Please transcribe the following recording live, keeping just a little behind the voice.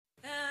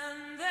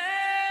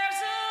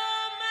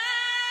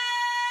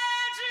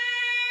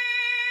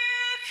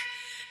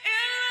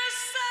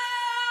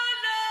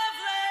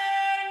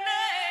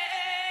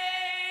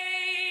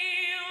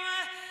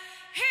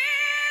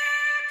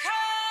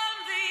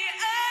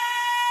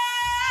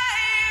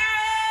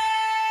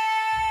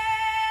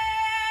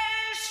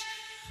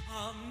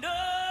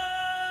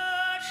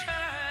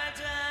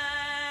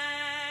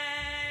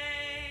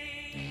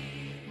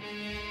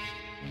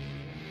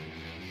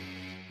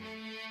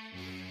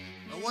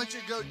why don't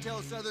you go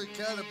tell Southern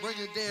Cal to bring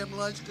a damn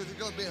lunch, because it's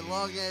going to be a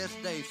long-ass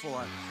day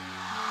for him.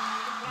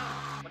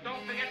 But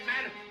don't forget,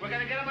 man, we're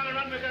going to get them on the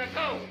run. We're going to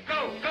go,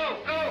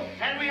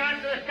 and we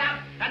aren't going to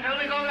stop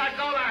until we go that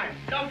goal line.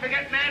 Don't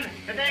forget, man,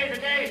 today's the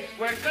day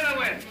we're going to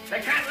win.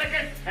 They can't lick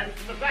it, and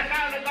the black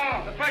out of the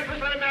goal. The first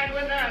whistle of the man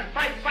win there.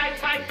 Fight.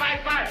 What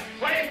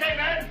do you say,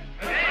 man?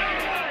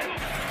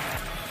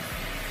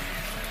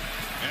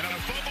 And a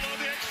fumble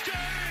on the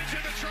exchange,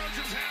 and the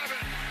Trojans have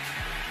it.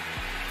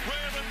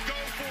 Whalen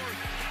Goforth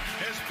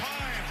has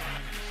Pine.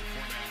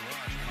 Four-man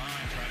rush.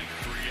 Pine trying to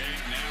create.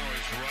 Now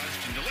is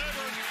rushed and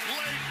delivered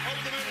late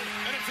over the middle,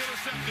 and it's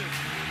intercepted.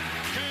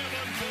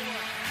 Caleb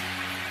Bullock,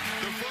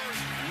 the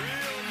first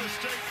real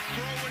mistake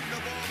throwing the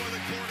ball by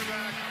the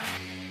quarterback.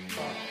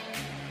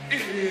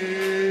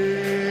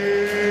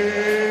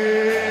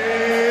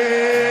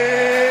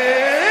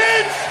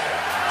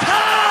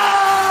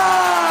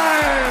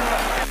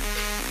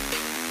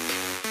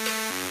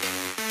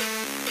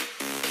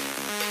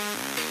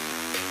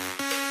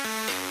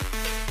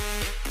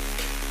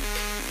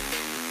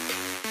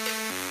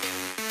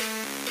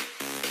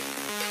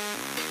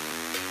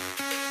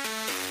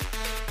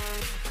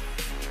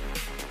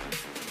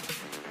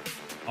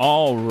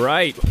 All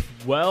right,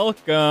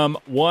 welcome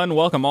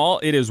all.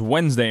 It is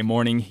Wednesday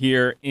morning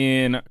here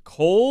in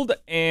cold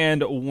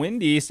and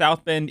windy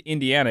South Bend,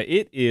 Indiana.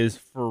 It is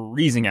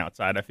freezing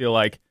outside. I feel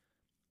like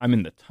I'm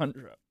in the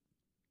tundra.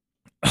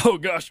 Oh,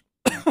 gosh.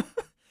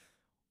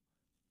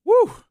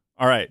 Woo.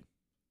 All right.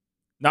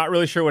 Not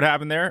really sure what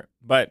happened there,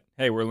 but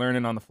hey, we're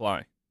learning on the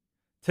fly.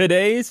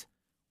 Today's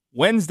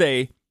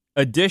Wednesday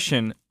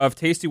edition of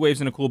Tasty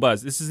Waves and a Cool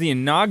Buzz. This is the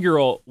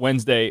inaugural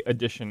Wednesday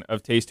edition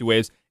of Tasty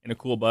Waves and a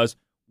Cool Buzz.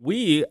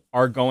 We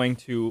are going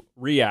to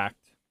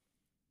react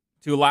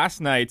to last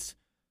night's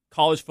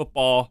college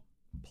football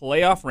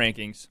playoff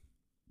rankings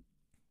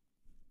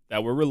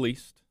that were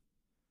released,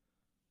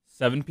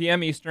 7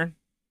 p.m. Eastern.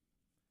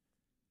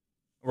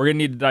 We're going to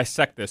need to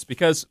dissect this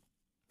because,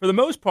 for the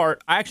most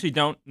part, I actually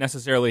don't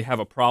necessarily have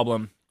a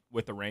problem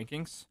with the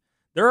rankings.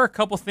 There are a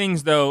couple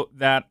things, though,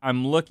 that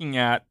I'm looking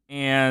at,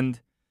 and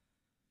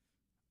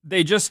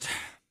they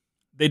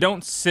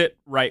don't sit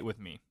right with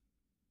me.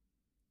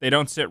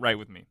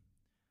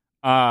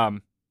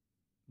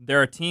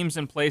 There are teams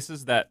and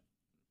places that,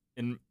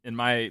 in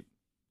my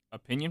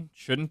opinion,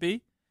 shouldn't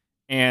be,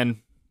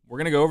 and we're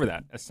going to go over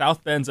that. As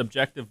South Bend's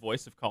objective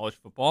voice of college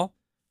football,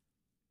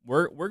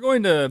 we're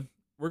going to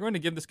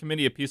give this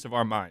committee a piece of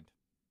our mind.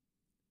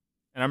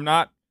 And I'm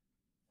not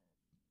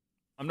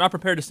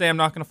prepared to say I'm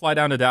not going to fly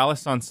down to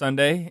Dallas on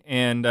Sunday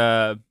and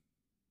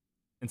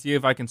see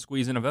if I can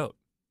squeeze in a vote.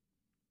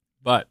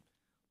 But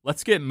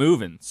let's get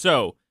moving.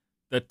 So,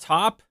 the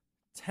top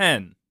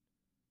 10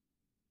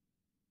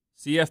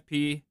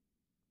 CFP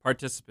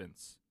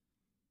participants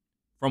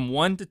from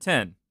 1 to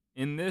 10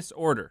 in this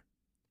order.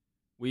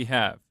 We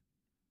have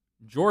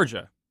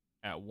Georgia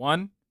at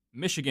 1,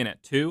 Michigan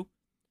at 2,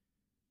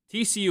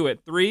 TCU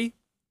at 3,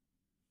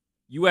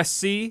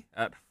 USC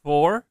at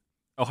 4,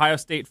 Ohio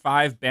State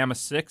 5, Bama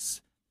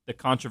 6, the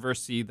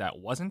controversy that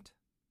wasn't.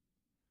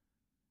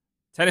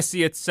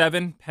 Tennessee at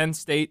 7, Penn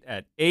State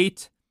at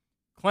 8,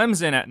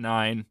 Clemson at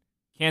 9,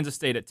 Kansas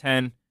State at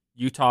 10,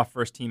 Utah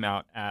first team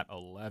out at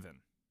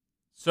 11.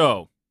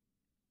 So,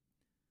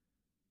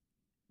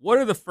 what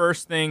are the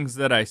first things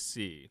that I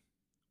see?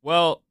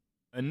 Well,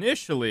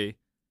 initially,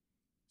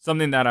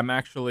 something that I'm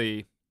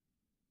actually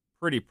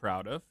pretty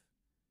proud of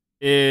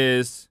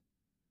is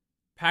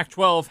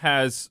Pac-12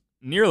 has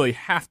nearly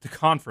half the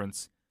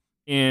conference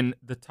in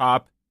the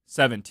top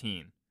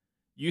 17.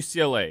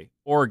 UCLA,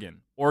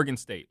 Oregon, Oregon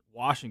State,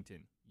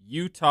 Washington,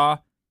 Utah,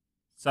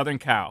 Southern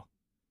Cal.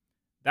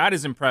 That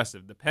is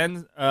impressive. The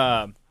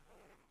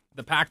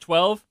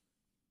Pac-12,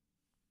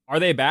 are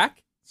they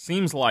back?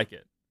 Seems like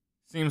it.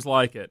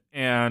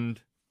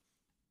 And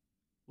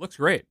looks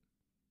great.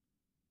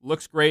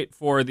 Looks great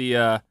for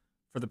the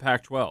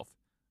Pac-12.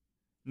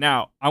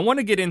 Now, I want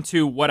to get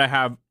into what I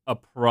have a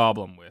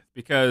problem with,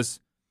 because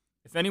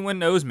if anyone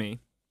knows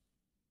me,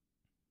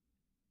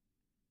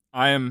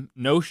 I am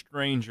no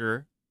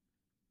stranger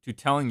to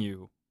telling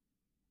you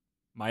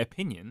my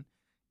opinion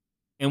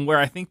and where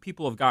I think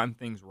people have gotten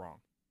things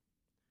wrong.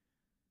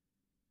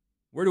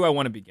 Where do I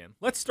want to begin?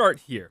 Let's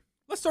start here.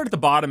 Let's start at the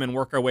bottom and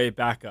work our way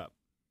back up.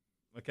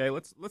 Okay,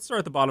 let's start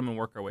at the bottom and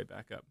work our way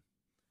back up.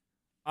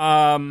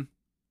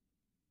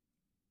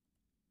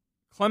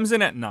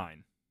 Clemson at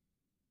 9.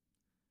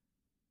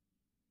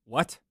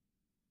 What?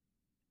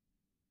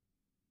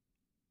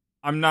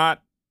 I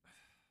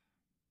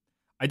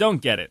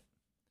don't get it.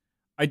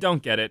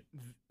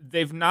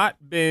 They've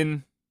not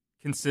been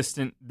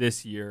consistent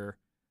this year.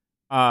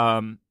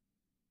 I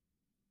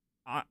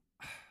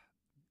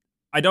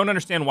don't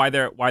understand why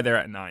they're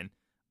at 9.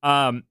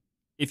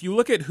 If you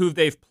look at who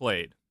they've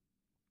played,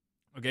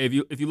 okay,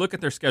 if you look at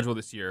their schedule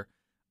this year,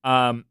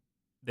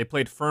 they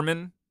played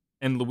Furman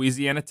and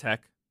Louisiana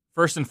Tech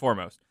first and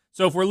foremost.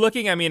 So if we're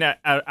looking, at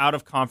out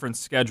of conference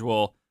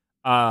schedule,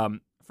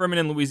 Furman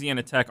and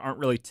Louisiana Tech aren't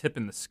really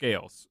tipping the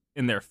scales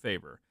in their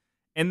favor.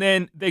 And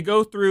then they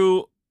go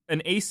through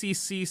an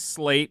ACC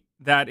slate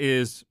that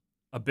is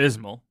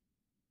abysmal.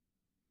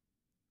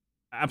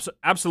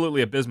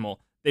 Absolutely abysmal.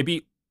 They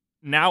beat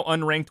now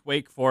unranked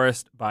Wake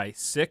Forest by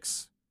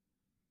 6.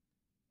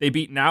 They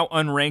beat now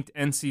unranked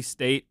NC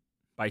State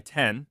by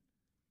 10.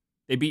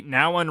 They beat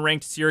now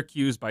unranked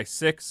Syracuse by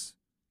 6.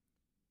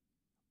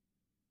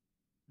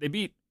 They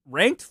beat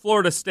ranked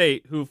Florida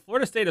State, who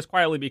Florida State has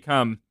quietly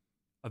become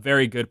a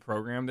very good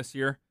program this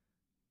year.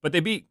 But they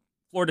beat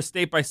Florida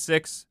State by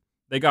 6.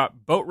 They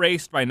got boat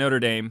raced by Notre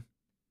Dame.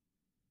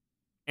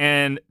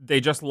 And they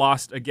just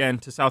lost again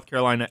to South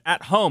Carolina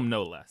at home,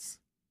 no less.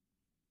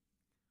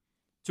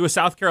 To a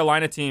South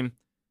Carolina team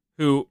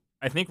who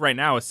I think right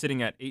now is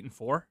sitting at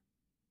 8-4.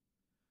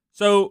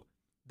 So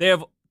they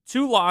have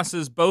 2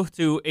 losses, both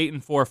to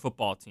 8-4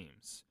 football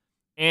teams.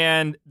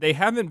 And they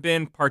haven't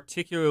been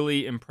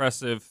particularly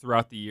impressive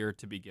throughout the year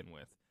to begin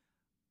with.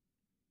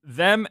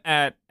 Them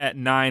at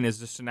 9 is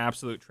just an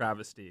absolute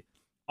travesty.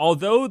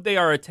 Although they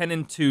are a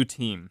 10-2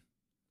 team,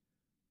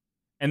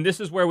 and this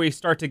is where we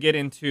start to get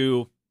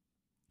into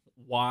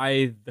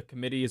why the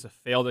committee is a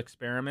failed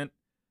experiment.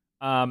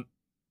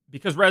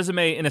 Because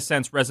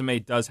resume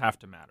does have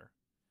to matter.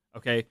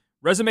 Okay?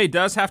 Resume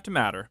does have to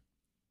matter.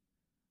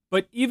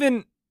 But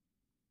even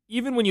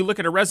when you look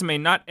at a resume,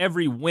 not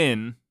every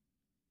win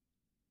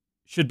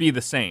should be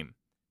the same.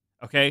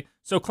 Okay?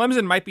 So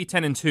Clemson might be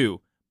 10-2,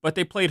 but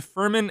they played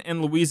Furman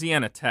and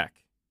Louisiana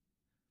Tech.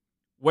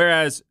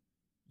 Whereas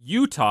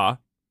Utah,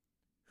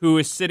 who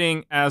is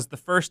sitting as the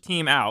first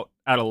team out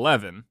at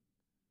 11,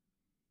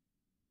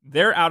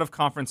 their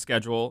out-of-conference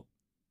schedule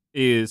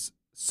is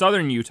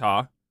Southern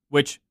Utah,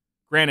 which,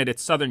 granted,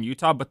 it's Southern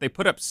Utah, but they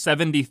put up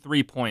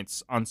 73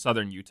 points on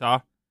Southern Utah.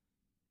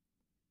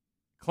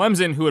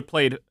 Clemson, who had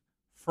played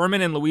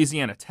Furman and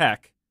Louisiana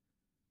Tech,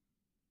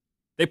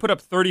 they put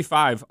up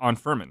 35 on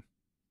Furman.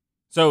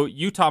 So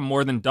Utah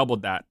more than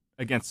doubled that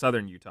against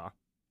Southern Utah.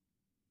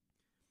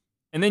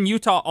 And then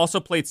Utah also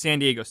played San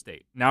Diego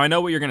State. Now, I know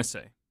what you're going to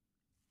say.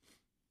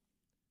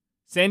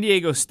 San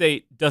Diego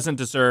State doesn't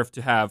deserve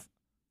to have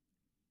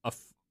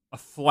a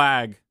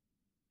flag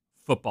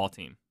football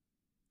team.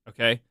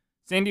 Okay?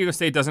 San Diego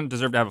State doesn't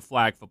deserve to have a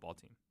flag football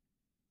team.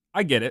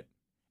 I get it.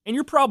 And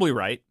you're probably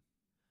right.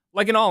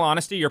 Like, in all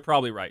honesty, you're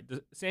probably right.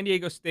 San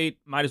Diego State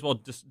might as well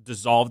just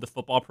dissolve the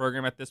football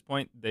program at this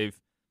point. They've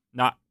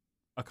not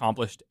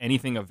accomplished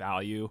anything of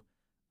value,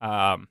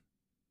 in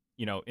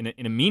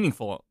a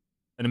meaningful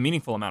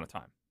amount of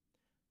time.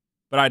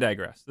 But I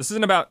digress. This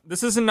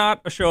is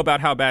not a show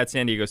about how bad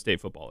San Diego State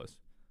football is.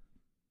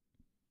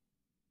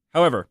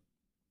 However,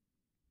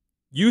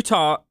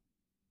 Utah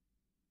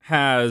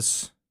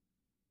has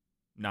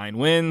 9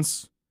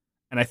 wins,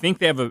 and I think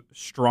they have a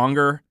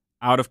stronger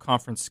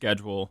out-of-conference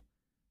schedule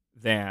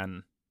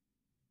than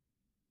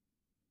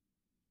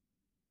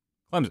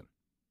Clemson.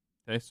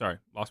 Okay, sorry,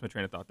 lost my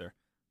train of thought there.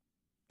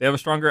 They have a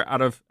stronger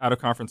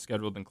out-of-conference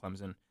schedule than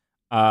Clemson.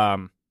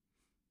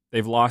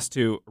 They've lost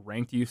to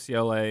ranked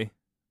UCLA,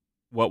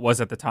 what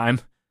was at the time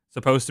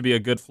supposed to be a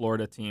good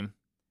Florida team,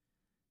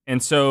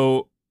 and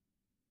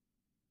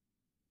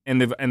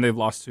they've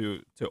lost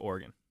to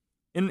Oregon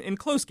in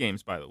close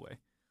games, by the way.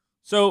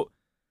 So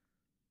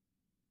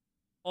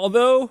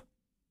although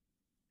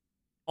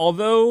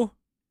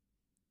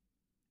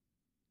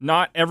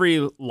not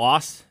every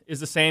loss is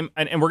the same,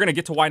 and we're going to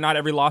get to why not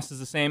every loss is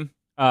the same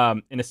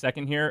in a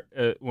second here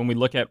when we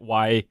look at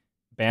why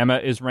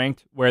Bama is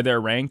ranked where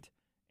they're ranked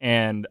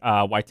and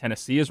why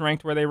Tennessee is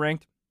ranked where they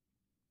ranked.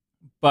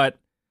 But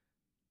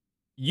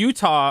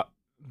Utah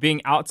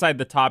being outside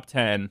the top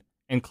 10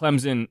 and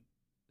Clemson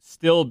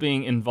still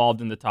being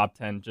involved in the top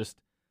 10,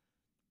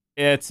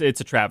 it's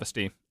a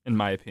travesty, in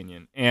my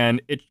opinion.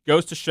 And it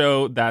goes to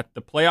show that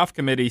the playoff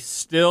committee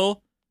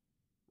still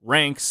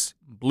ranks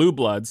blue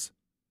bloods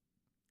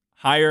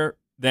higher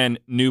than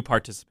new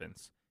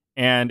participants.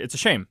 And it's a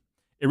shame.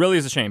 It really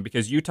is a shame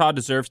because Utah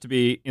deserves to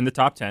be in the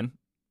top 10.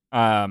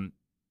 And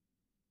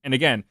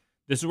again,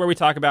 this is where we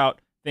talk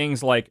about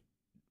things like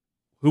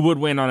who would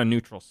win on a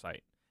neutral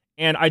site.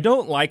 And I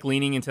don't like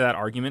leaning into that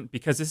argument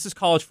because this is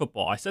college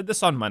football. I said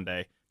this on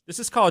Monday. This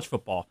is college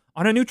football.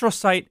 On a neutral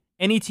site,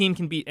 any team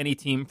can beat any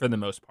team for the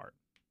most part.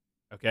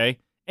 Okay?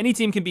 Any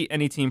team can beat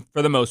any team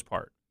for the most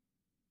part.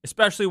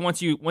 Especially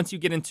once you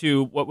get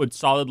into what would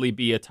solidly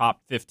be a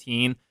top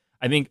 15,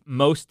 I think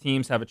most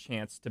teams have a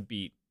chance to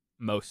beat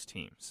most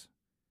teams.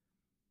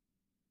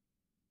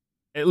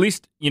 At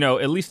least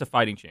a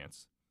fighting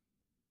chance.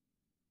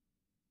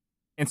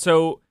 And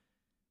so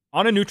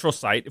on a neutral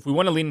site, if we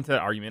want to lean into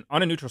that argument,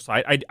 on a neutral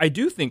site, I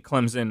do think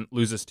Clemson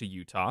loses to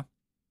Utah.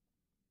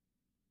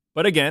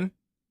 But again,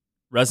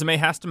 resume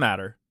has to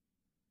matter.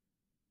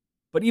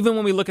 But even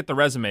when we look at the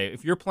resume,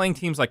 if you're playing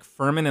teams like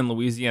Furman and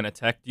Louisiana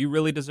Tech, do you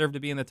really deserve to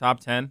be in the top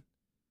 10?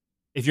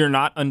 If you're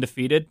not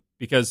undefeated,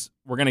 because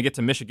we're going to get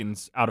to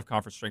Michigan's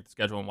out-of-conference strength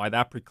schedule and why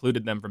that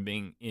precluded them from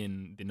being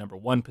in the number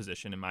 1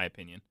 position, in my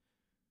opinion.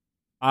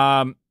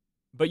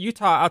 But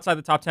Utah outside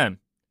the top 10.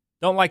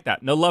 Don't like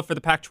that. No love for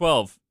the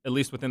Pac-12, at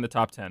least within the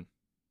top 10.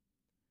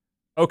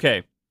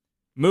 Okay,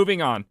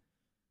 moving on.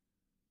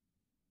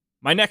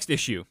 My next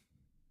issue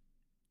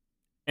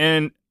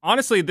And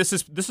honestly, this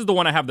is the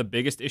one I have the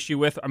biggest issue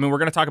with. I mean, we're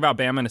going to talk about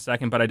Bama in a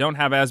second, but I don't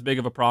have as big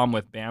of a problem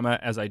with Bama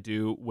as I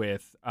do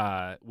with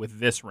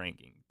this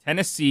ranking.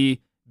 Tennessee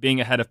being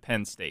ahead of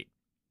Penn State.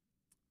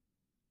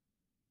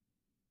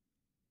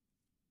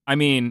 I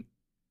mean,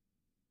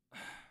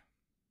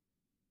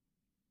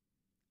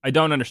 I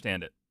don't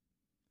understand it.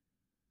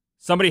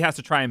 Somebody has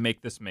to try and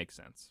make this make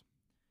sense.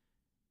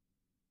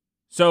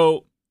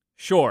 So,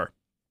 sure.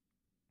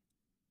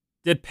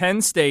 Did Penn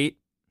State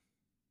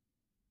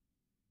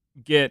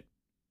get,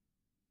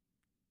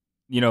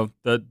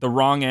 the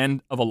wrong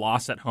end of a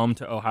loss at home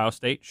to Ohio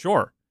State?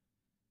 Sure.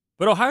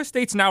 But Ohio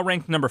State's now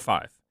ranked number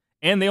 5,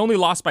 and they only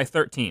lost by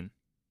 13.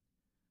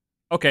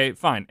 Okay,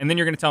 fine. And then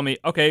you're going to tell me,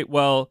 okay,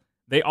 well,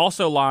 they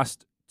also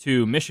lost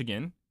to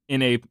Michigan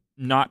in a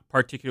not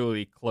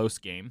particularly close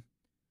game.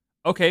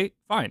 Okay,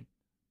 fine.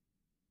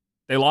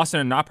 They lost in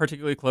a not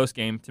particularly close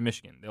game to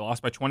Michigan. They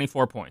lost by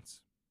 24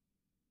 points.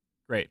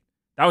 Great.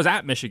 That was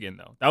at Michigan,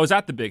 though. That was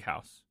at the Big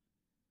House.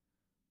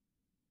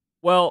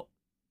 Well,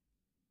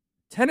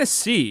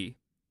 Tennessee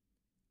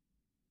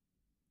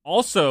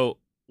also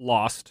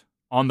lost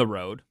on the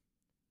road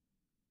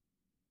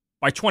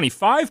by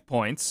 25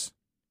 points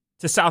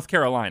to South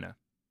Carolina,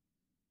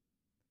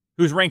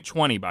 who's ranked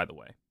 20, by the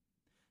way.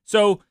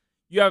 So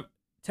you have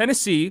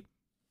Tennessee,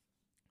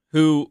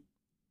 who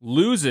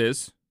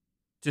loses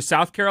to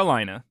South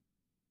Carolina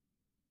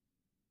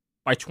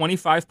by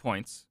 25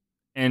 points,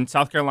 and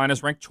South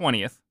Carolina's ranked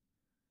 20th.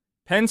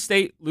 Penn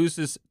State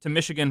loses to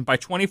Michigan by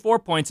 24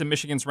 points, and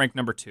Michigan's ranked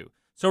number 2.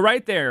 So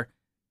right there,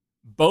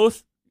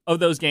 both of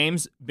those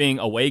games being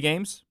away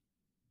games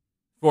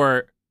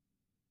for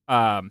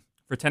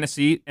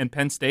Tennessee and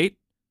Penn State,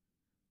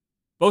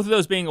 both of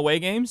those being away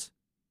games,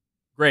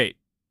 great.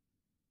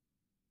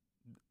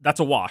 That's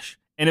a wash.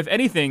 And if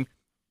anything,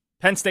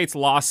 Penn State's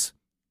loss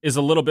is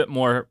a little bit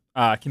more,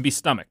 can be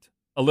stomached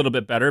a little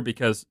bit better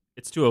because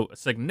it's to a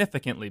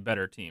significantly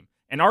better team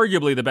and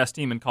arguably the best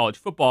team in college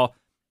football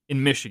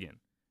in Michigan.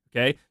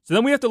 Okay? So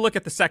then we have to look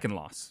at the second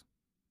loss.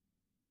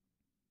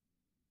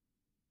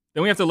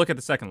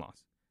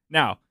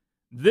 Now,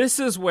 this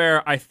is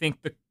where I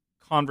think the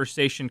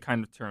conversation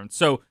kind of turns.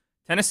 So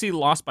Tennessee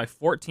lost by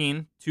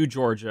 14 to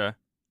Georgia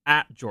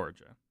at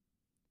Georgia.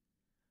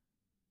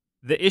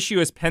 The issue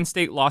is Penn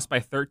State lost by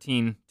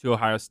 13 to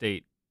Ohio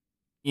State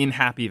in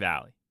Happy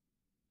Valley.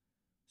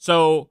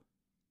 So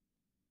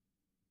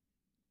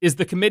is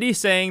the committee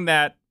saying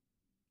that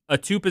a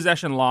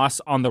 2-possession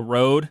loss on the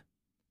road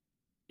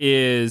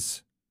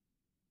is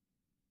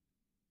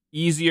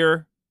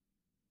easier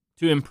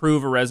to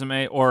improve a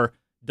resume or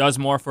does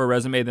more for a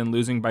resume than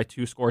losing by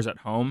 2 scores at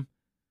home?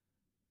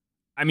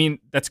 I mean,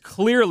 that's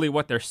clearly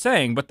what they're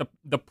saying, but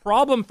the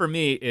problem for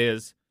me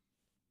is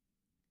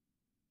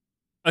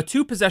a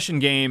 2-possession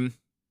game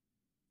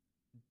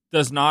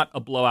does not a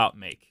blowout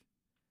make.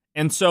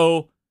 And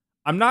so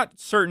I'm not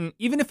certain,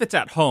 even if it's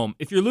at home,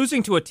 if you're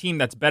losing to a team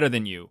that's better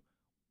than you,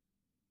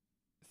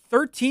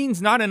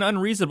 13's not an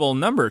unreasonable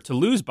number to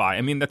lose by.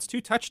 I mean, that's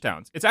 2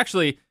 touchdowns. It's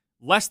actually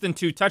less than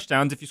 2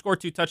 touchdowns. If you score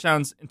 2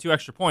 touchdowns and 2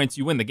 extra points,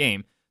 you win the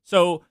game.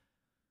 So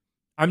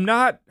I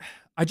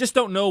just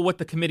don't know what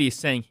the committee is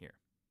saying here.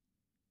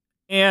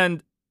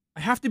 And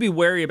I have to be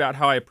wary about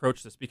how I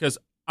approach this because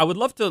I would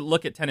love to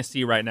look at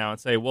Tennessee right now and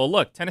say, well,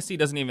 look, Tennessee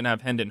doesn't even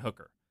have Hendon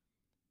Hooker,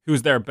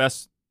 who's their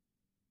best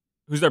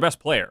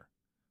player,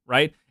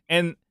 right?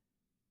 And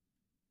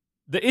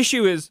the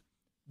issue is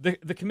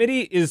the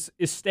committee is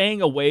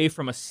staying away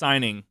from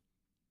assigning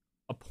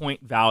a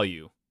point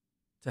value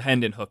to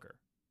Hendon Hooker.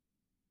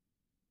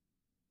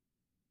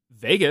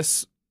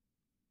 Vegas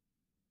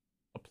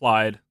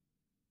applied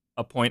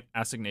a point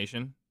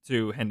assignation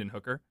to Hendon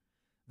Hooker.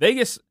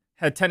 Vegas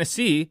had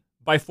Tennessee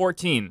by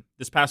 14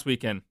 this past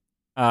weekend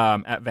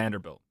at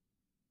Vanderbilt.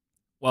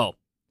 Well,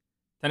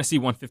 Tennessee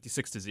won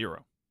 56-0.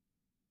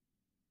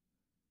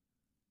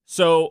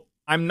 So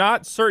I'm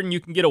not certain you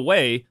can get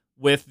away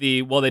with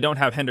the, well, they don't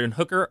have Hendon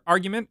Hooker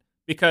argument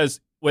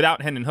because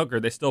without Hendon Hooker,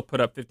 they still put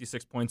up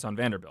 56 points on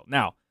Vanderbilt.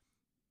 Now,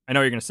 I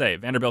know what you're going to say,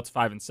 Vanderbilt's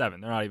 5-7.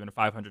 They're not even a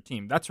 500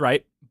 team. That's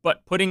right.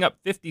 But putting up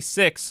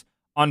 56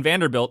 on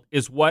Vanderbilt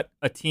is what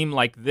a team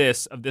like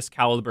this, of this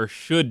caliber,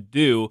 should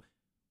do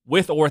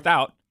with or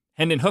without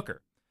Hendon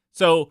Hooker.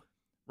 So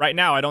right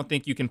now, I don't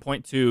think you can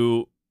point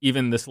to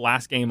even this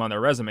last game on their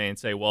resume and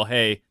say, well,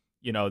 hey,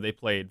 they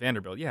played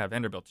Vanderbilt. Yeah,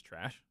 Vanderbilt's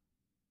trash,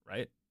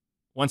 right?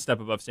 One step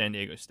above San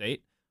Diego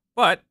State.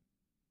 But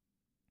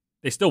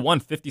they still won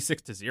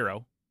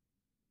 56-0.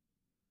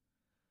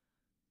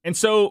 And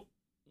so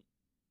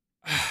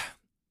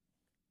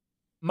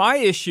my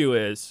issue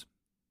is,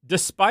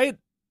 despite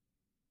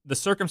the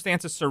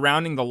circumstances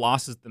surrounding the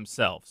losses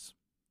themselves,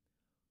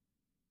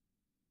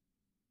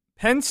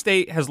 Penn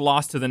State has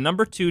lost to the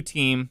number 2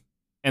 team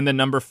and the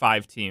number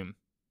 5 team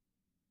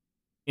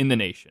in the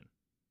nation.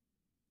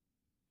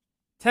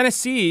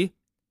 Tennessee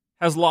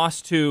has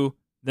lost to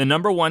the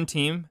number 1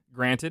 team,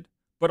 granted,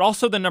 but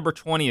also the number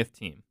 20th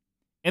team.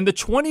 And the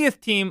 20th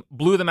team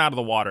blew them out of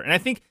the water. And I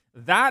think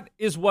that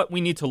is what we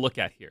need to look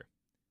at here.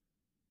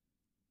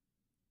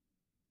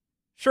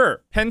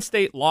 Sure, Penn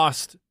State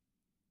lost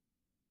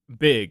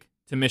big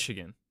to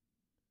Michigan,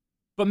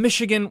 but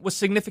Michigan was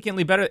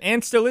significantly better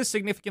and still is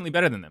significantly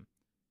better than them.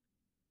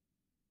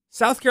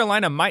 South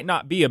Carolina might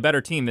not be a better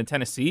team than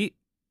Tennessee,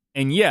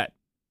 and yet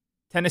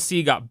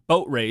Tennessee got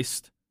boat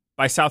raced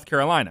by South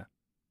Carolina.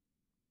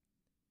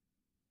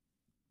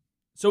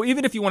 So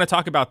even if you want to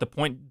talk about the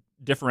point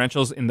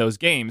differentials in those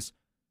games,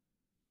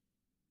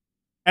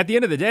 at the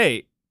end of the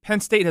day, Penn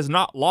State has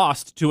not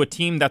lost to a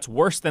team that's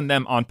worse than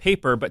them on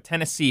paper, but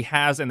Tennessee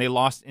has, and they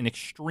lost in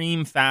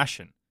extreme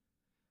fashion.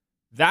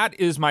 That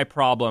is my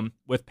problem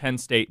with Penn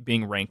State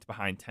being ranked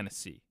behind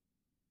Tennessee.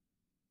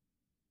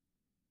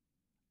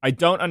 I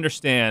don't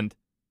understand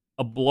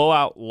a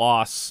blowout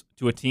loss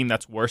to a team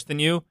that's worse than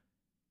you,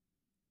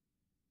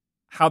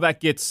 how that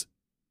gets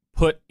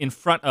put in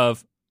front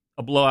of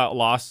a blowout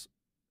loss,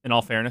 in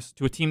all fairness,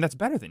 to a team that's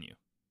better than you.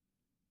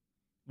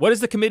 What is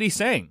the committee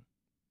saying?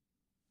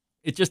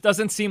 It just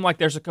doesn't seem like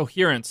there's a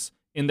coherence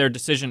in their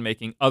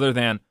decision-making other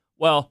than,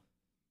 well,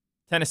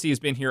 Tennessee has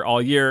been here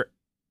all year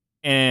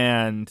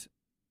and,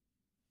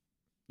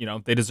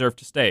 they deserve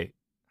to stay.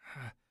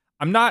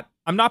 I'm not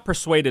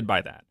persuaded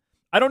by that.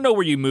 I don't know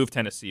where you move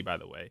Tennessee, by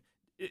the way.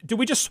 Do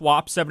we just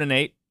swap 7 and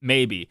 8?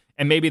 Maybe.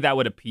 And maybe that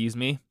would appease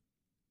me.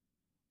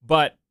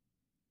 But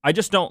I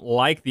just don't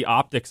like the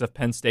optics of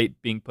Penn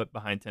State being put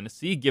behind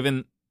Tennessee,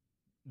 given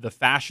the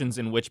fashions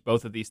in which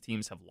both of these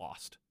teams have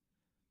lost.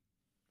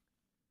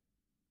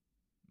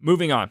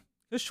 Moving on.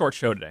 This short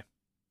show today.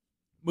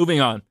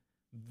 Moving on.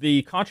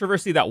 The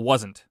controversy that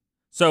wasn't.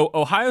 So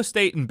Ohio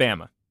State and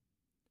Bama.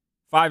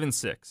 5 and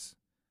 6.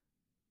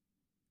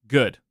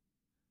 Good.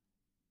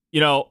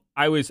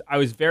 I was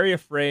very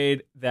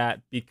afraid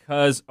that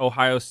because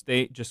Ohio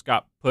State just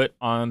got put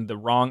on the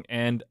wrong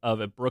end of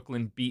a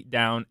Brooklyn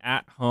beatdown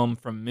at home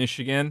from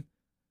Michigan,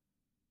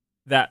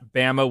 that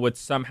Bama would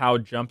somehow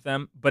jump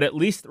them. But at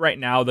least right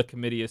now the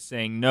committee is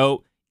saying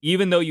no,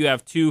 even though you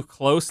have 2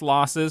 close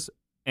losses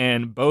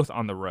and both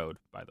on the road,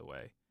 by the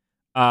way.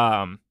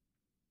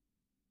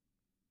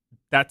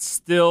 That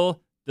still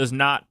does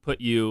not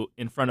put you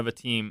in front of a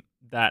team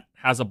that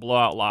has a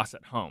blowout loss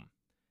at home.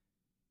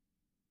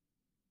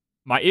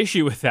 My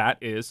issue with that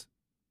is,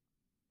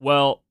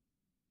 well,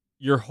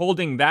 you're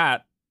holding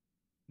that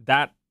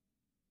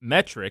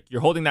metric. You're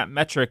holding that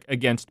metric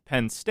against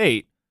Penn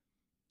State,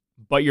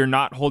 but you're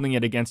not holding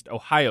it against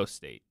Ohio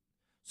State.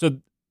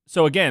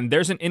 So again,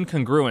 there's an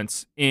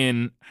incongruence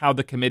in how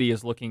the committee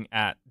is looking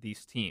at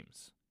these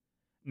teams.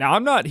 Now,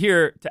 I'm not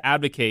here to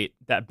advocate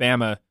that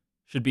Bama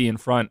should be in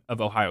front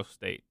of Ohio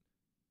State.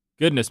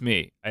 Goodness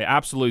me, I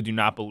absolutely do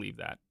not believe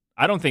that.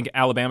 I don't think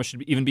Alabama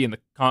should even be in the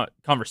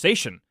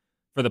conversation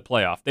for the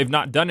playoff. They've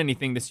not done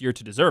anything this year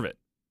to deserve it.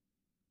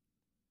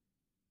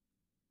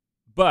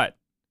 But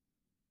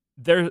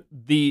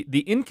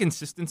the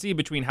inconsistency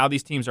between how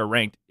these teams are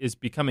ranked is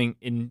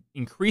becoming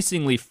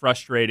increasingly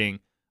frustrating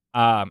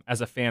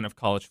as a fan of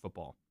college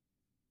football.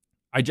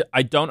 I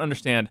don't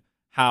understand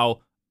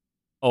how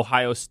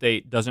Ohio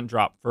State doesn't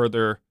drop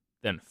further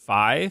than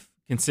 5,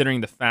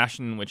 considering the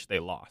fashion in which they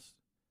lost.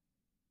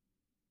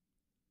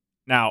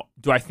 Now,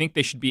 do I think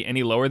they should be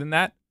any lower than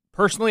that?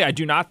 Personally, I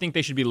do not think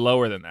they should be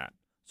lower than that.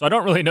 So I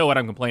don't really know what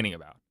I'm complaining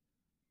about.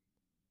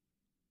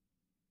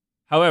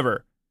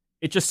 However,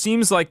 it just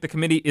seems like the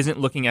committee isn't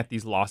looking at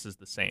these losses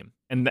the same.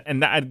 And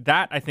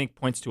that I think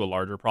points to a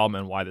larger problem,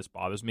 and why this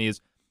bothers me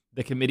is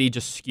the committee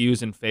just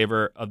skews in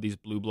favor of these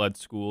blue blood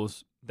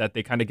schools, that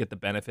they kind of get the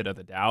benefit of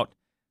the doubt.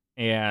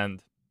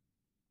 And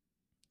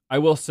I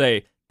will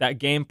say that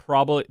game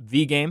probably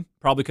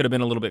could have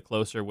been a little bit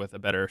closer with a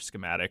better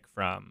schematic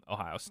from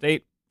Ohio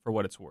State, for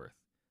what it's worth.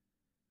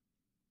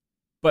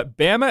 But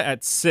Bama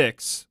at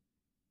 6,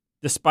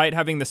 despite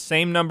having the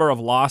same number of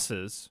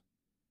losses,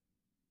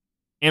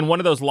 and one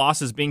of those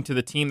losses being to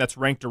the team that's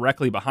ranked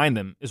directly behind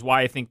them, is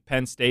why I think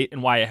Penn State,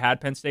 and why I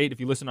had Penn State. If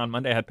you listen on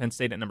Monday, I had Penn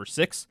State at number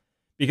 6,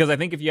 because I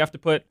think if you have to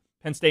put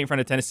Penn State in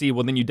front of Tennessee,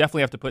 well, then you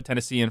definitely have to put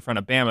Tennessee in front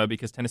of Bama,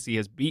 because Tennessee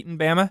has beaten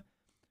Bama.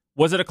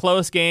 Was it a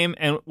close game,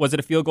 and was it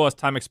a field goal as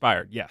time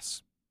expired?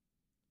 Yes.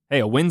 Hey,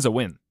 a win's a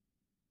win.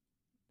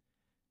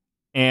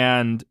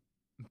 And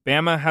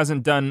Bama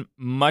hasn't done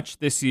much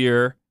this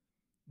year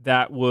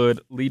that would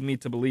lead me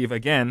to believe,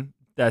 again,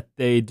 that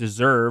they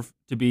deserve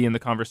to be in the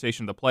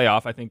conversation of the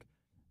playoff. I think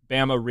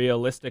Bama,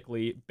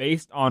 realistically,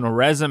 based on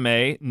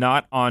resume,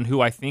 not on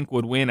who I think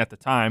would win at the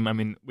time. I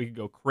mean, we could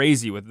go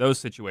crazy with those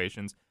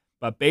situations.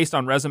 But based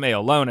on resume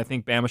alone, I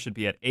think Bama should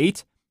be at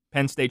 8.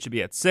 Penn State should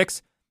be at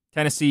 6.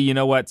 Tennessee, you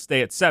know what?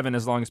 Stay at 7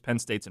 as long as Penn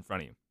State's in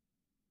front of you.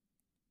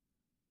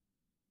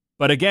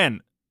 But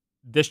again,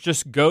 this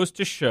just goes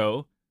to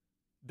show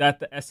that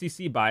the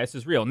SEC bias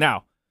is real.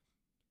 Now,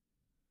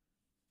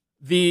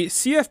 the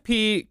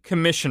CFP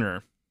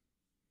commissioner,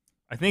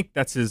 I think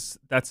that's his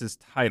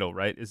title,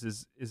 right? Is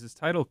his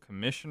title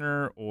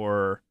commissioner,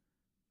 or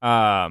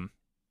I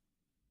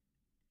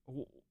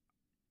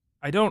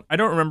don't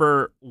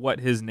remember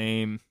what his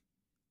name,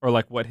 or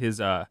like what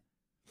his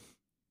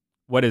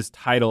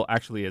title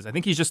actually is. I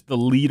think he's just the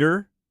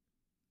leader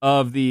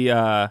of the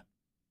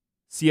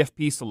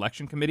CFP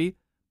selection committee.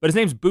 But his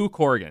name's Boo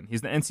Corrigan.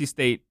 He's the NC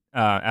State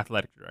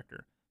athletic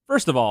director.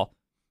 First of all,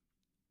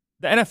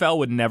 the NFL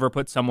would never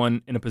put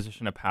someone in a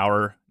position of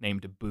power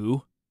named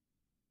Boo.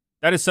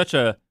 That is such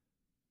a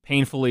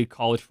painfully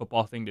college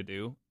football thing to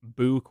do.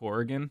 Boo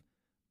Corrigan.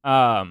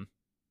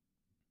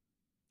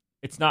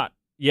 It's not.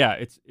 Yeah,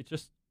 it's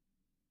just.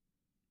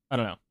 I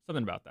don't know,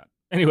 something about that.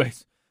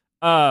 Anyways,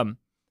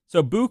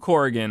 so Boo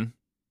Corrigan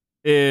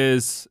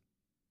is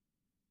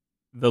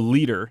the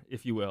leader,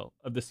 if you will,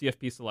 of the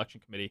CFP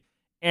selection committee,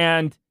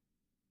 and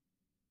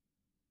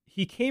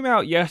he came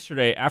out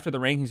yesterday after the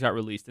rankings got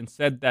released and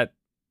said that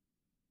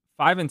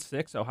 5 and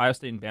 6, Ohio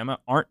State and Bama,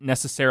 aren't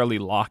necessarily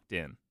locked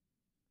in.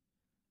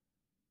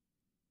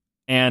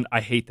 And I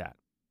hate that.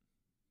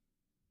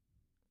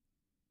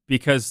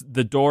 Because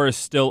the door is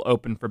still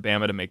open for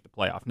Bama to make the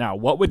playoff. Now,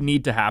 what would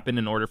need to happen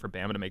in order for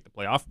Bama to make the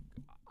playoff?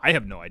 I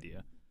have no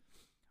idea.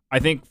 I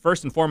think,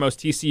 first and foremost,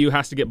 TCU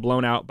has to get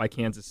blown out by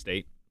Kansas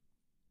State.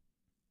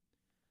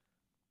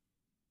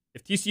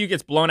 If TCU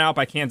gets blown out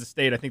by Kansas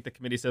State, I think the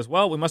committee says,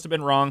 well, we must have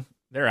been wrong.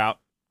 They're out.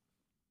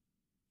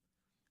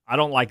 I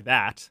don't like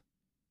that.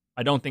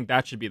 I don't think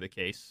that should be the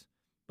case.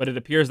 But it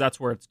appears that's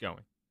where it's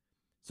going.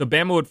 So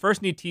Bama would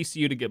first need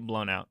TCU to get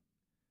blown out.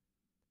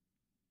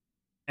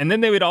 And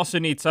then they would also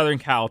need Southern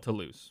Cal to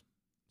lose.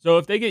 So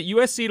if they get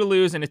USC to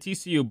lose and a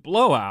TCU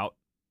blowout,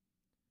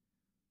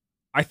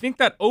 I think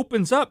that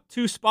opens up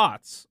 2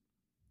 spots.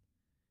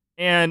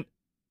 And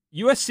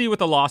USC with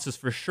a loss is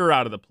for sure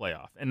out of the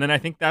playoff. And then I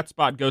think that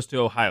spot goes to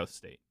Ohio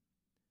State.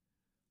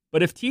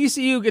 But if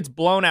TCU gets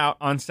blown out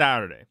on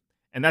Saturday,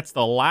 and that's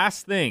the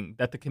last thing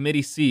that the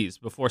committee sees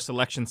before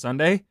Selection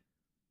Sunday,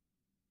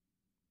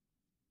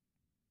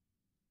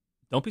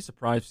 don't be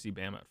surprised to see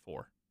Bama at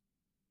 4.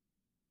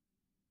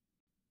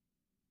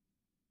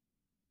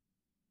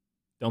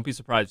 Don't be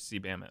surprised to see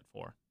Bama at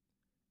 4.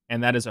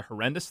 And that is a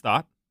horrendous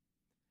thought.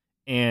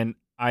 And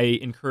I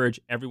encourage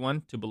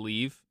everyone to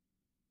believe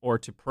or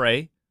to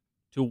pray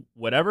to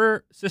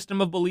whatever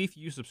system of belief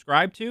you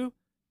subscribe to.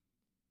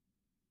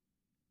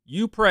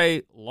 You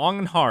pray long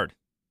and hard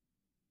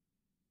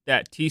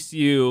that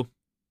TCU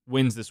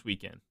wins this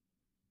weekend.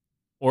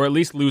 Or at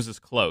least loses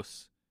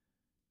close.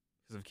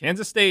 Because if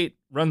Kansas State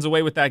runs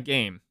away with that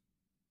game,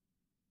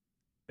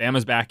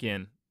 Bama's back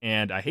in.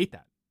 And I hate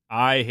that.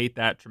 I hate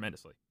that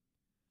tremendously.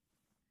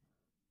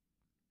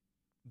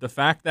 The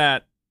fact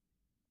that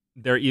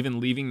they're even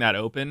leaving that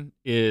open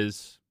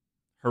is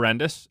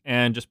horrendous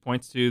and just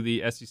points to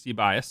the SEC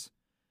bias.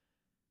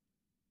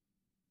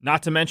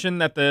 Not to mention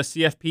that the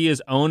CFP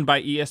is owned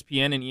by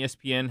ESPN and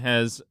ESPN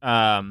has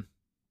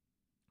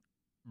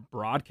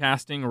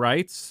broadcasting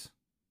rights,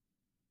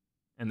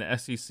 and the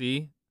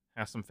SEC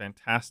has some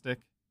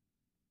fantastic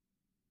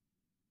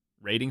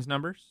ratings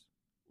numbers.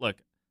 Look,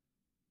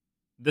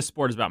 this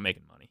sport is about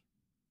making money.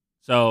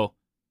 So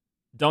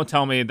don't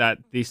tell me that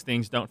these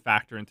things don't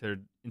factor into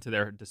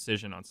their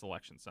decision on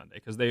Selection Sunday,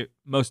 because they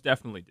most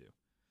definitely do.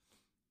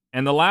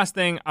 And the last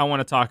thing I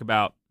want to talk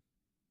about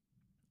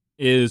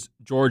is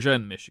Georgia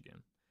and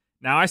Michigan.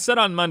 Now, I said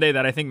on Monday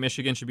that I think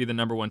Michigan should be the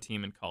number 1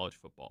 team in college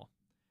football.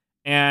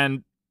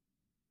 And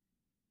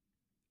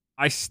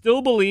I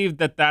still believe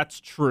that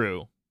that's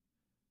true,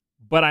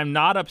 but I'm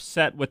not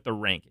upset with the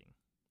ranking.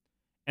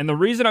 And the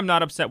reason I'm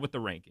not upset with the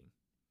ranking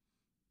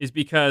is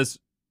because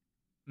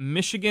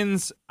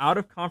Michigan's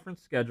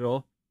out-of-conference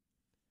schedule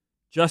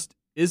just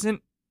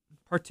isn't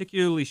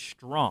particularly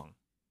strong.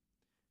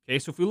 Okay,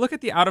 so if we look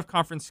at the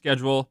out-of-conference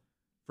schedule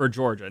for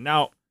Georgia,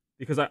 now,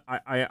 because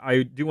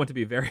I do want to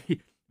be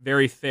very,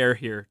 very fair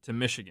here to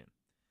Michigan,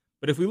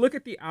 but if we look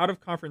at the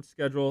out-of-conference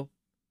schedule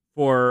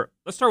for,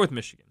 let's start with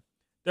Michigan.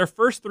 Their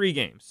first 3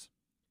 games,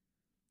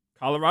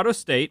 Colorado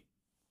State,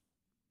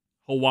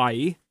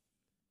 Hawaii,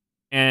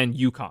 and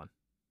UConn.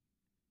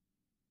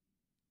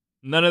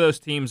 None of those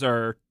teams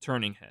are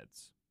turning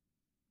heads.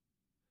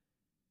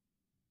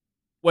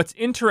 What's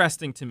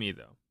interesting to me,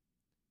 though,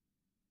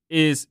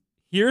 is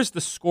here's the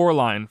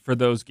scoreline for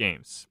those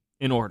games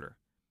in order.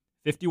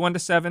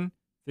 51-7,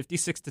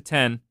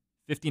 56-10,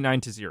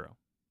 59-0.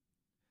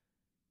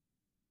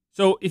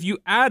 So if you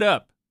add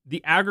up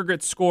the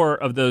aggregate score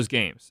of those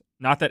games,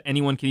 not that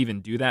anyone can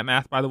even do that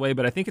math, by the way,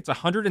 but I think it's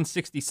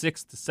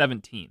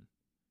 166-17.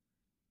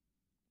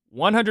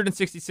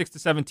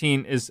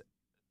 166-17 is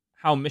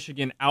how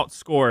Michigan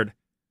outscored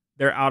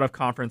their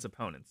out-of-conference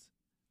opponents.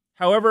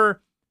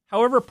 However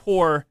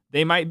poor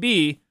they might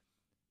be,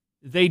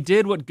 they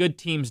did what good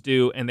teams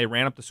do, and they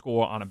ran up the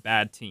score on a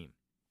bad team.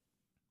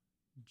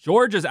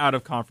 Georgia's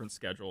out-of-conference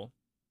schedule: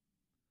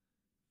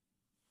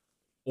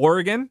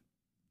 Oregon,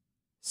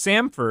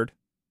 Samford,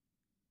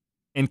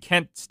 and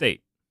Kent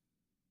State.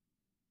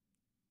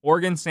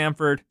 Oregon,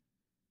 Samford,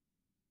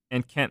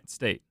 and Kent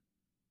State.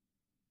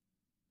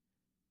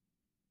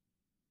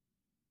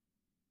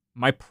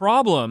 My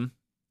problem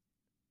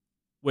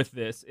with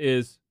this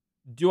is,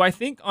 do I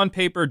think on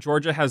paper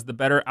Georgia has the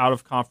better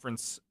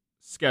out-of-conference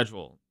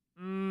schedule?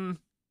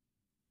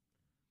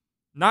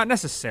 Not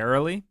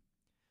necessarily,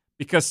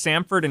 because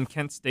Samford and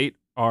Kent State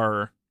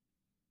are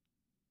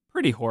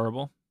pretty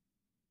horrible.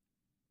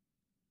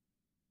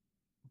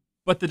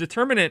 But the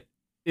determinant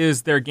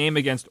is their game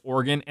against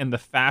Oregon and the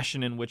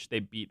fashion in which they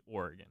beat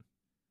Oregon.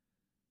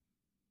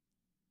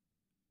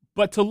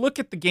 But to look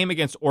at the game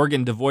against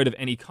Oregon devoid of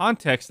any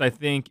context, I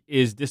think,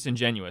 is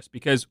disingenuous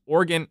because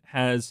Oregon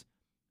has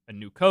a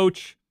new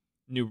coach,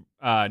 new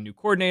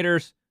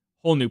coordinators,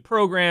 whole new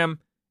program,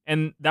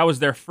 and that was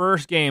their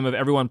first game of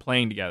everyone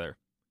playing together.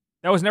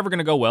 That was never going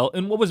to go well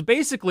in what was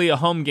basically a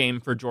home game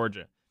for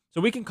Georgia.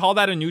 So we can call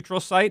that a neutral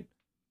site,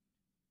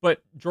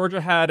 but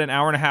Georgia had an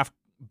hour and a half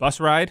bus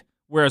ride,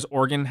 whereas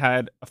Oregon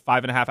had a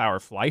 5.5 hour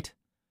flight.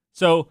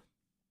 So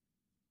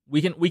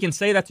we can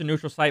say that's a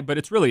neutral site, but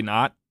it's really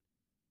not.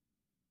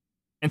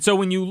 And so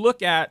when you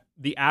look at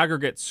the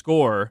aggregate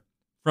score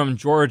from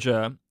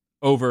Georgia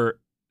over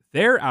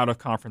their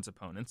out-of-conference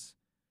opponents,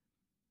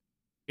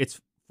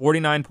 it's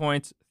 49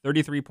 points,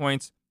 33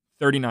 points,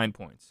 39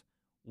 points.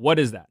 What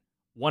is that?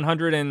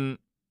 100 and...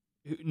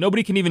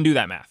 Nobody can even do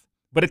that math.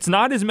 But it's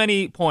not as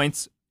many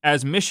points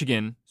as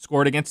Michigan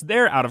scored against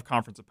their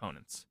out-of-conference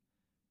opponents.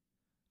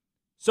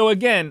 So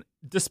again,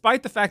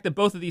 despite the fact that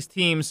both of these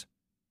teams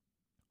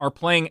are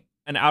playing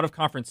an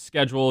out-of-conference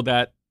schedule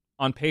that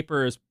on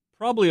paper is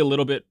probably a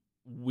little bit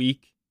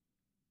weak,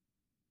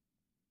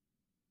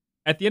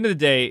 at the end of the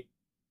day,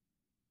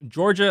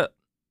 Georgia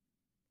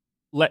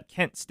let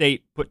Kent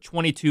State put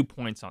 22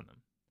 points on them.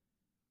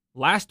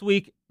 Last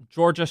week,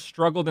 Georgia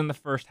struggled in the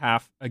first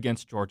half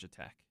against Georgia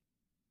Tech.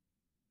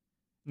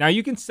 Now,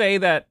 you can say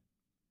that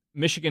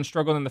Michigan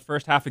struggled in the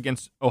first half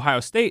against Ohio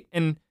State,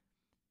 and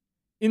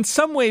in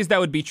some ways that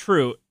would be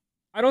true.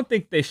 I don't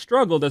think they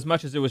struggled as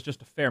much as it was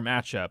just a fair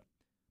matchup,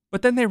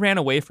 but then they ran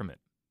away from it.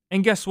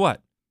 And guess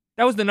what?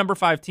 That was the number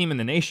 5 team in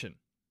the nation.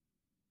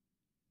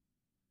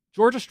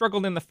 Georgia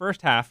struggled in the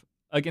first half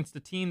against a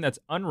team that's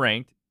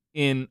unranked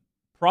in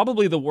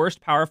probably the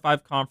worst Power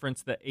 5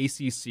 conference, the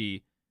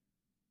ACC.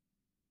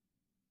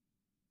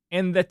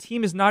 And the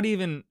team is not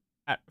even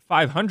at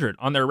 500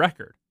 on their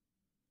record.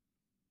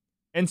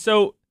 And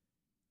so,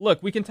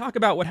 look, we can talk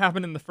about what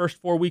happened in the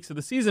first 4 weeks of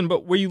the season,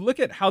 but where you look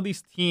at how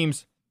these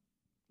teams,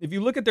 if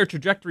you look at their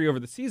trajectory over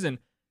the season,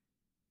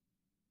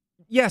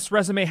 yes,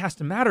 resume has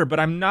to matter, but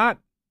I'm not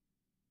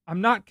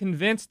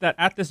convinced that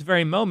at this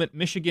very moment,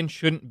 Michigan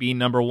shouldn't be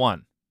number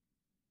 1.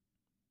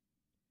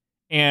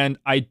 And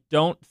I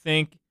don't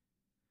think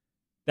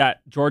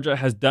that Georgia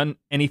has done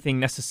anything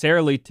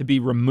necessarily to be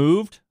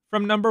removed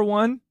from number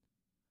 1,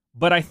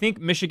 but I think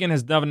Michigan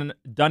has done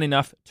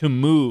enough to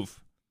move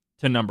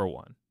to number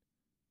 1.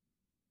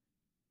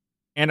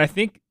 And I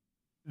think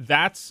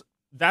that's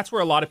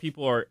where a lot of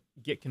people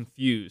get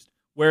confused,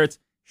 where it's,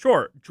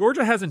 sure,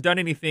 Georgia hasn't done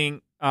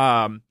anything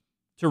to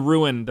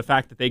ruin the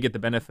fact that they get the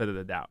benefit of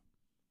the doubt.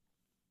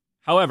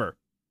 However,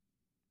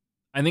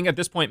 I think at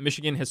this point,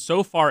 Michigan has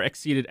so far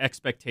exceeded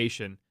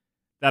expectation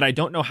that I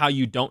don't know how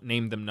you don't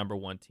name them number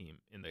 1 team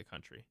in the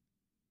country.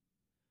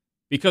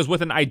 Because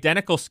with an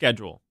identical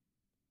schedule,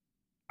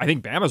 I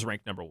think Bama's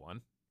ranked number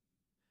 1.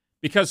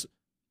 Because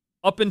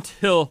up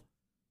until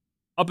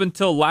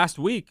last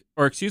week,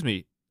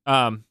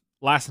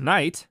 last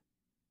night,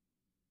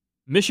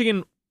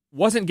 Michigan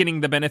wasn't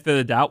getting the benefit of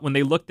the doubt when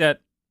they looked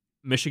at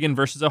Michigan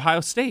versus Ohio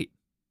State.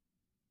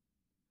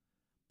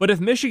 But if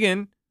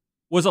Michigan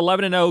was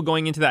 11-0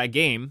 going into that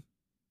game,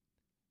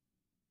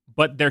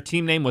 but their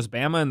team name was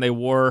Bama and they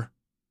wore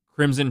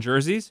crimson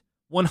jerseys,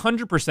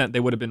 100% they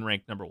would have been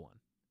ranked number 1.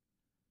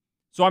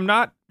 So I'm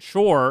not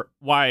sure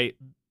why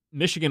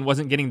Michigan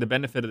wasn't getting the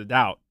benefit of the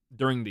doubt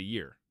during the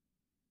year.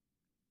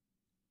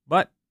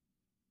 But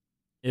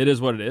it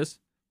is what it is.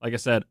 Like I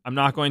said, I'm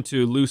not going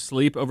to lose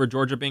sleep over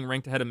Georgia being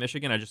ranked ahead of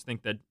Michigan. I just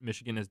think that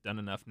Michigan has done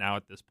enough now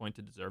at this point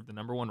to deserve the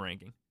number 1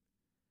 ranking.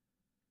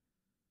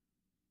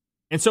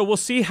 And so we'll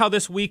see how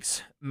this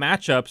week's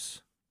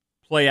matchups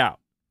play out.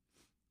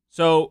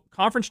 So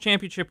conference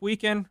championship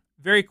weekend,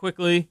 very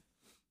quickly,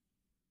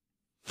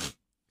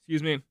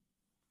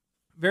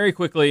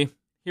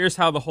 here's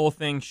how the whole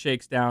thing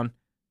shakes down.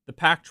 The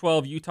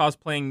Pac-12, Utah's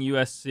playing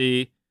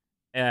USC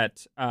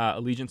at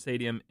Allegiant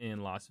Stadium in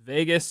Las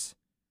Vegas.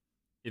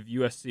 If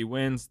USC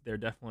wins, they're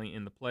definitely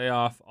in the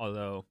playoff,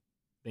 although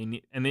they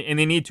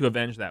need to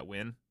avenge that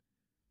win.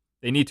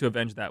 They need to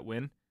avenge that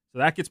win. So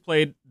that gets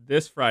played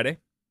this Friday,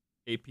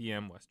 8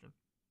 p.m. Western.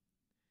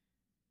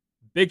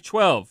 Big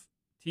 12,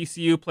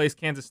 TCU plays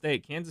Kansas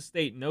State. Kansas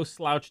State, no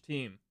slouch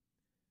team.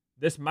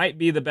 This might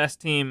be the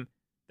best team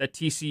that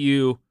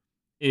TCU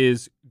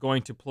is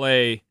going to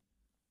play,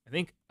 I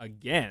think,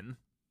 again,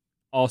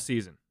 all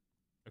season.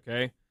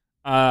 Okay?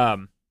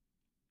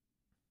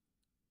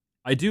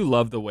 I do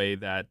love the way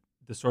that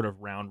the sort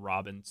of round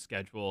robin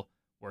schedule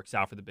works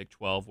out for the Big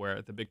 12, where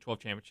the Big 12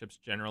 championships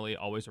generally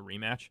always a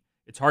rematch.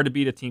 It's hard to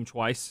beat a team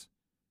twice.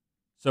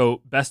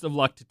 So best of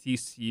luck to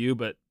TCU,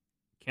 but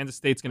Kansas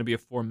State's going to be a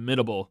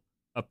formidable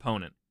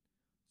opponent.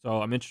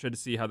 So I'm interested to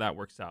see how that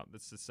works out.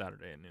 This is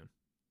Saturday at noon.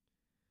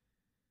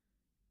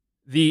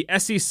 The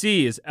SEC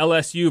is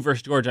LSU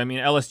versus Georgia. I mean,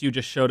 LSU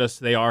just showed us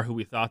they are who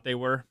we thought they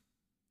were.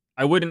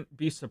 I wouldn't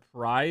be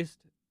surprised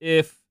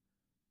if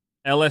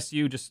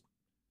LSU just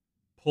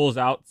pulls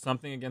out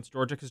something against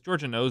Georgia, because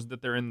Georgia knows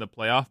that they're in the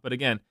playoff. But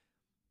again,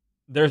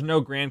 there's no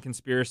grand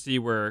conspiracy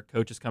where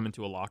coaches come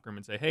into a locker room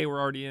and say, hey, we're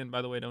already in.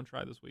 By the way, don't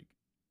try this week.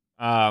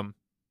 I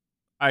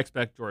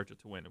expect Georgia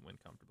to win and win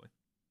comfortably.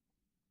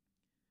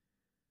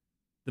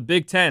 The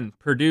Big Ten,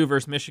 Purdue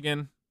versus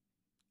Michigan.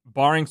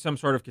 Barring some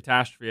sort of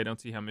catastrophe, I don't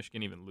see how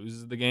Michigan even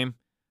loses the game.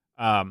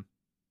 But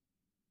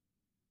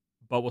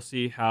we'll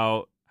see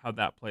how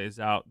that plays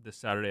out this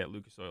Saturday at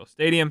Lucas Oil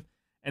Stadium.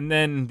 And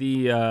then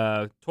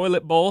the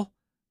Toilet Bowl,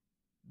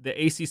 the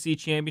ACC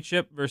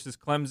Championship versus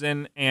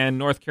Clemson and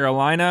North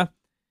Carolina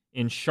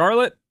in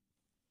Charlotte.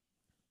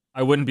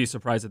 I wouldn't be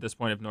surprised at this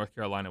point if North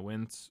Carolina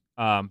wins.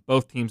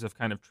 Both teams have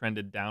kind of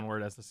trended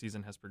downward as the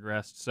season has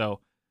progressed, so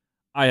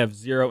I have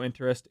zero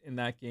interest in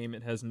that game.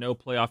 It has no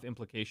playoff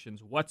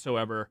implications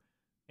whatsoever,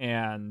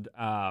 and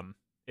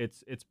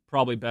it's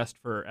probably best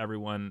for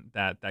everyone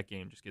that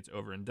game just gets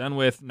over and done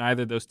with.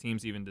 Neither of those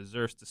teams even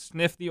deserves to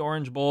sniff the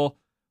Orange Bowl,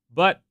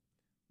 but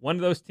one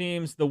of those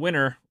teams, the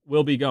winner,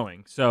 will be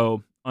going.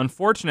 So,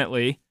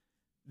 unfortunately,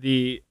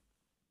 the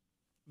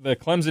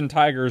Clemson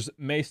Tigers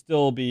may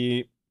still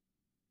be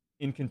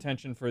in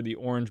contention for the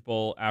Orange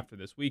Bowl after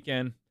this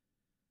weekend.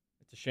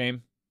 It's a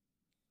shame.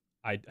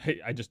 I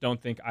just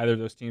don't think either of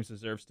those teams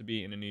deserves to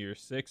be in a New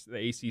Year's Six.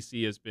 The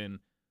ACC has been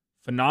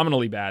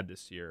phenomenally bad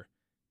this year,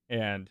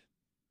 and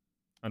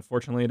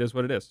unfortunately, it is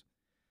what it is.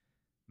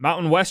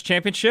 Mountain West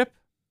Championship,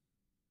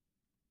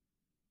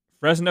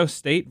 Fresno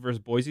State versus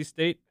Boise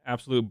State.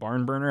 Absolute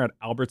barn burner at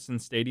Albertson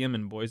Stadium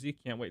in Boise.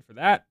 Can't wait for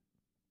that.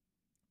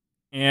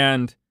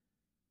 And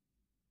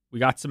we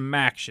got some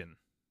action.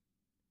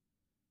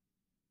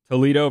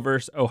 Toledo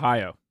versus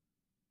Ohio.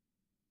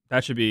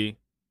 That should be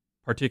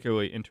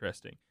particularly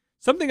interesting.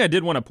 Something I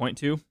did want to point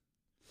to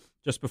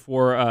just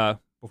before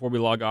we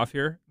log off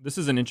here. This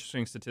is an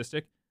interesting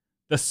statistic.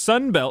 The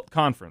Sun Belt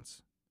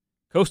Conference,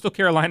 Coastal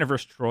Carolina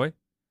versus Troy,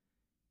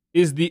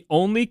 is the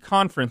only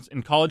conference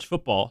in college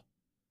football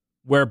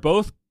where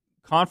both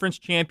conference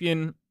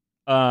championship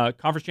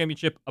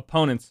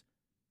opponents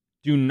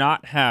do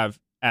not have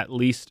at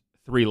least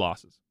 3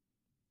 losses.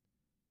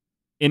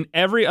 In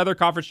every other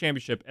conference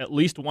championship, at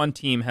least one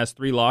team has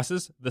 3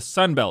 losses. The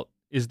Sun Belt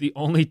is the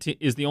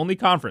only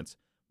conference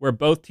where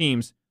both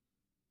teams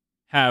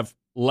have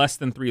less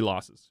than 3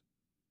 losses.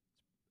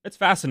 It's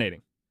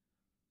fascinating.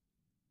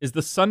 Is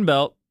the Sun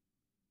Belt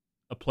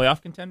a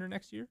playoff contender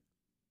next year?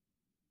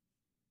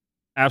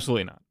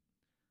 Absolutely not.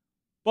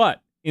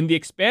 But in the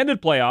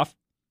expanded playoff,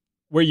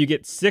 where you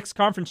get 6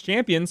 conference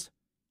champions,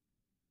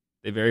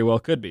 they very well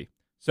could be.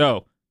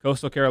 So,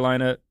 Coastal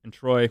Carolina and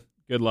Troy,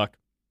 good luck.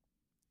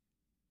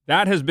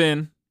 That has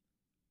been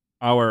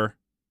our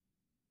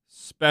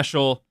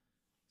special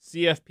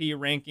CFP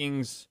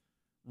rankings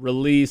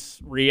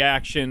release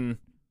reaction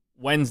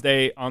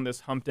Wednesday on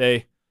this hump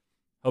day.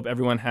 Hope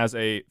everyone has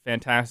a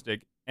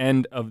fantastic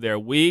end of their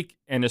week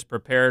and is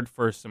prepared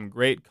for some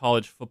great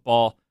college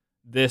football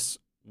this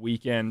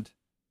weekend.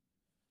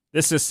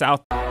 This is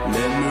South.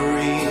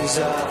 Memories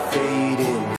are fading.